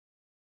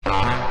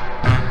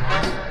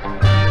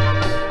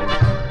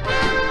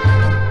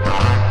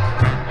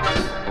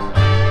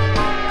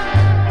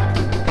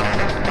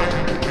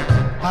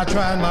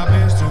tried my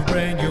best to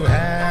bring you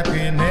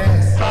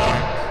happiness,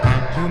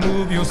 to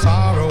move your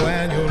sorrow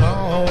and your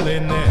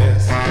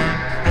loneliness,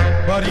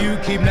 but you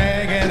keep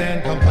nagging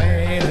and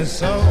complaining,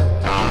 so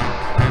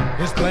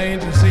it's plain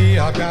to see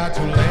I've got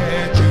to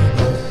let you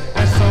go.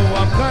 And so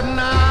I'm cutting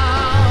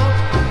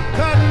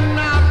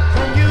out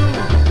from you.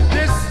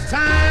 This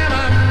time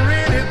I'm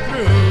really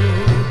through.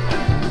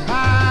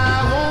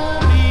 I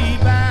won't be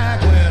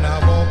back when I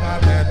walk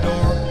out that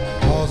door,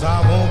 'cause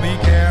I won't be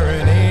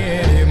caring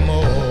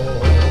anymore.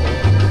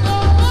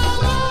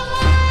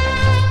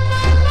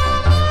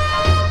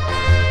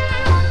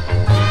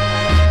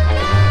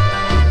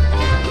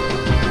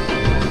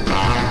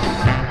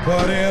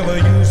 Whatever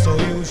you sow,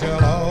 you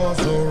shall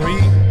also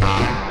reap.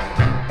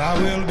 There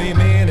will be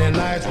many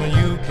nights when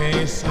you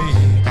can't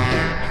sleep.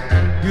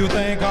 You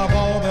think of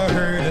all the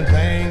hurt and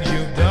things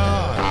you've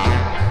done.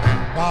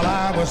 While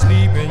I was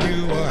sleeping,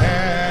 you were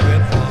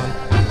having fun.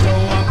 So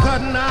I'm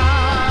cutting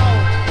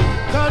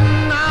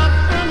out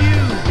from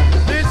you.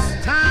 This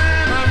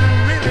time I'm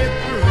really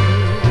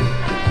through.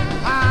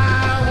 I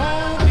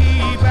won't be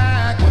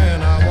back when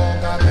I walk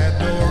out that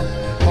door,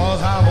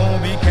 'cause I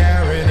won't be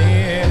caring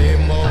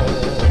anymore.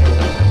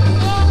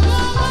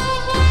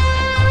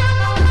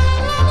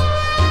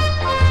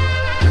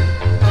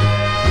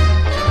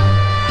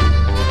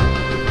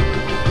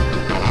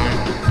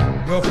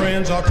 Your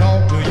friends will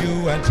talk to you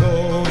and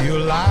told you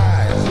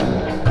lies,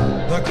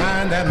 the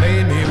kind that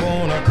made me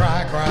wanna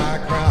cry, cry,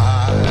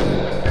 cry.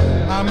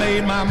 I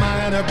made my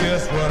mind up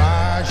just what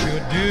I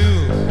should do,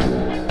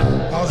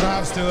 'cause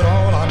I've stood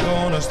all I'm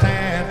gonna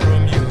stand.